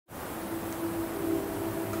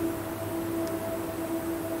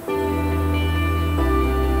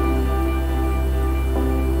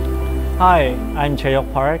Hi, I'm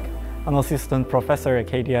Jaehyuk, an assistant professor at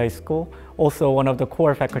KDI School, also one of the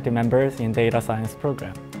core faculty members in data science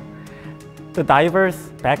program. The diverse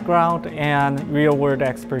background and real-world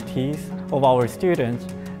expertise of our students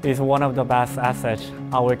is one of the best assets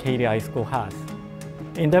our KDI School has.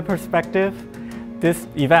 In that perspective, this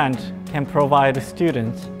event can provide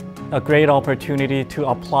students a great opportunity to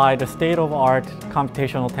apply the state-of-art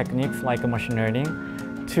computational techniques like machine learning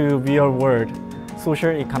to real-world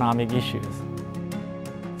socio-economic issues.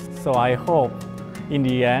 So I hope, in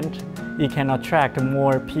the end, it can attract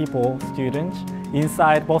more people, students,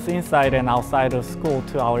 both inside and outside of school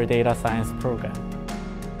to our data science program.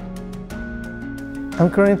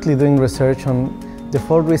 I'm currently doing research on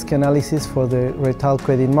default risk analysis for the retail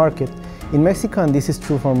credit market. In Mexico, and this is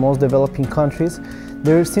true for most developing countries,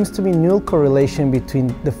 there seems to be null correlation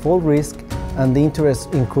between default risk and the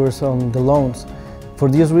interest incurred on the loans. For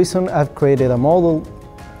this reason, I've created a model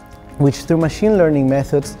which, through machine learning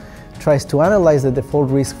methods, tries to analyze the default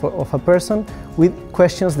risk of a person with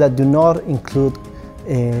questions that do not include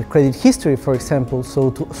credit history, for example,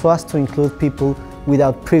 so as to include people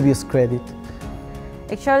without previous credit.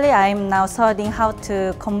 Actually, I'm now studying how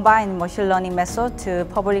to combine machine learning methods to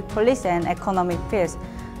public policy and economic fields.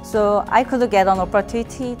 So I could get an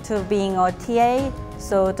opportunity to being a TA.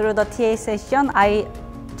 So through the TA session, I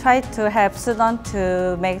tried to help students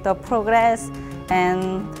to make the progress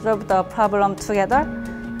and solve the problem together.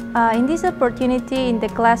 In this opportunity in the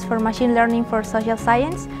class for machine learning for social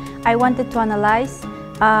science, I wanted to analyze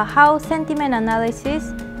how sentiment analysis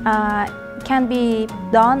can be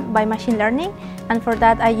done by machine learning, and for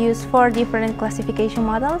that I used 4 different classification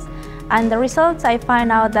models, and the results I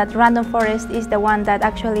find out that random forest is the one that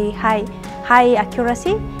actually high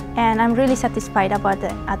accuracy, and I'm really satisfied about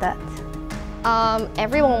that.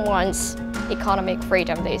 Everyone wants economic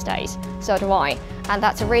freedom these days, so do I. And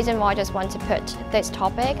that's the reason why I just want to put this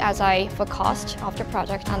topic as a forecast of the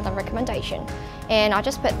project and the recommendation. And I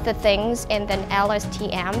just put the things in the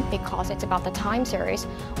LSTM because it's about the time series,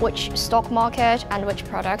 which stock market and which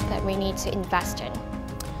product that we need to invest in.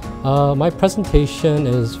 My presentation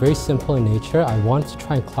is very simple in nature. I wanted to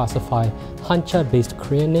try and classify Hanja-based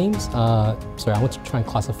Korean names. I want to try and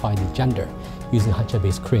classify the gender using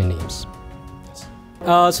Hanja-based Korean names.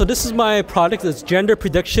 So this is my product. It's gender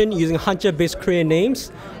prediction using Hanja-based Korean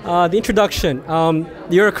names. The introduction,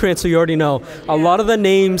 you're a Korean, so you already know. A lot of the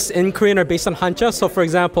names in Korean are based on Hanja. So for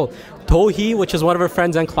example, Do-hee, which is one of her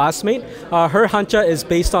friends and classmate, her Hanja is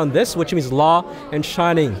based on this, which means law and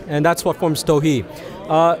shining, and that's what forms Do-hee.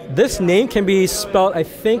 This name can be spelled, I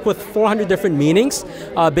think, with 400 different meanings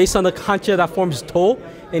based on the Hanja that forms Do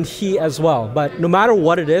and He as well. But no matter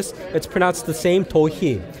what it is, it's pronounced the same,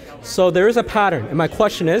 Do-hee. So there is a pattern, and my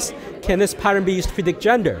question is, can this pattern be used to predict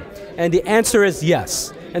gender? And the answer is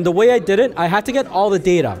yes. And the way I did it, I had to get all the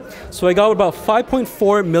data. So I got about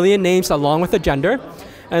 5.4 million names along with the gender,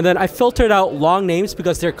 and then I filtered out long names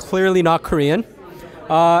because they're clearly not Korean.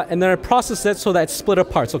 And then I processed it so that it's split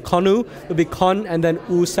apart. So Konu would be Kon and then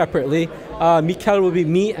U separately. Mikkel would be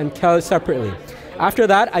Mi and Kel separately. After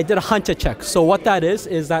that, I did a Hanja check. So what that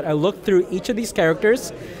is that I looked through each of these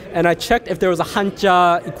characters and I checked if there was a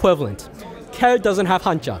Hanja equivalent. Kel doesn't have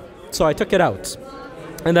Hanja, so I took it out.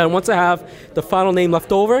 And then once I have the final name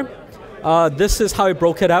left over, this is how I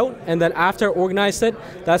broke it out. And then after I organized it,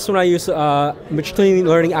 that's when I used machine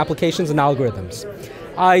learning applications and algorithms.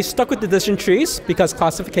 I stuck with the decision trees because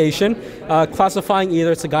classification, classifying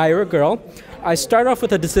either it's a guy or a girl. I started off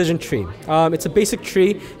with a decision tree. It's a basic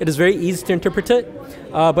tree. It is very easy to interpret it,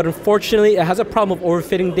 but unfortunately it has a problem of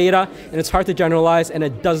overfitting data and it's hard to generalize and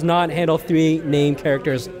it does not handle 3 name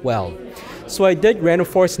characters well. So I did random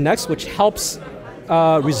forest next, which helps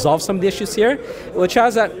resolve some of the issues here,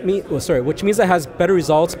 which means it has better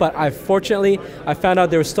results, but unfortunately I found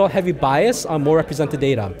out there was still heavy bias on more represented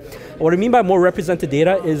data. What I mean by more represented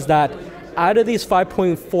data is that out of these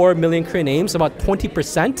 5.4 million Korean names, about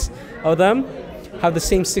 20% of them have the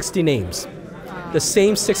same 60 names. The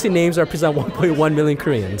same 60 names represent 1.1 million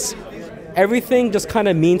Koreans. Everything just kind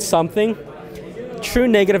of means something. True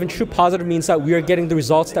negative and true positive means that we are getting the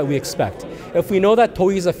results that we expect. If we know that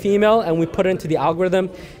Do-hee is a female and we put it into the algorithm,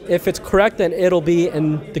 if it's correct, then it'll be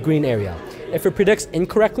in the green area. If it predicts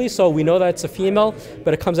incorrectly, so we know that it's a female,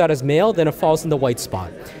 but it comes out as male, then it falls in the white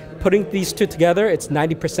spot. Putting these two together, it's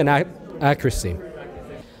 90% accuracy.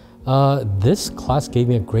 This class gave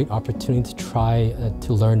me a great opportunity to try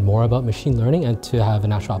to learn more about machine learning and to have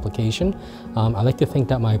an actual application. I like to think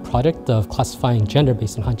that my project of classifying gender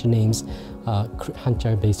based on Hanja names,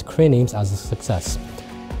 Hanja-based Korean names, as a success.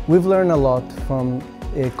 We've learned a lot from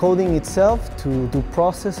coding itself to do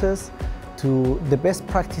processes to the best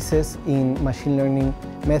practices in machine learning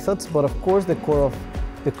methods, but of course the core of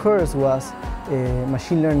the course was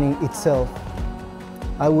machine learning itself.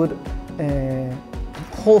 I would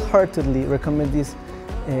wholeheartedly recommend this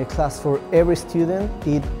class for every student.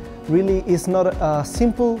 It really is not a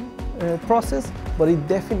simple process, but it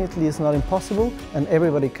definitely is not impossible, and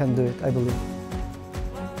everybody can do it, I believe.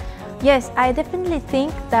 Yes, I definitely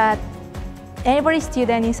think that every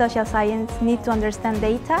student in social science needs to understand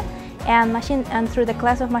data, and through the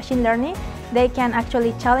class of machine learning, they can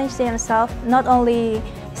actually challenge themselves, not only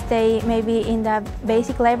stay maybe in the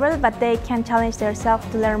basic level, but they can challenge themselves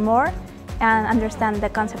to learn more and understand the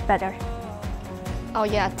concept better. Oh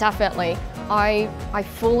yeah, definitely. I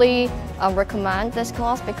fully recommend this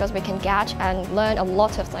class because we can get and learn a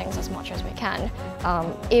lot of things as much as we can.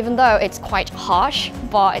 Even though it's quite harsh,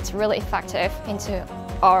 but it's really effective into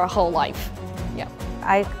our whole life. Yeah.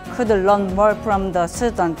 I could learn more from the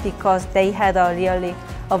students because they had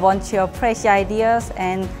a bunch of fresh ideas,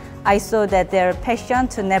 and I saw that their passion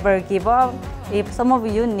to never give up. If some of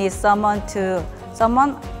you need someone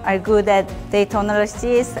are good at data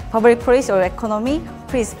analysis, public policy or economy,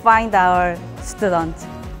 please find our students.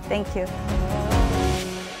 Thank you.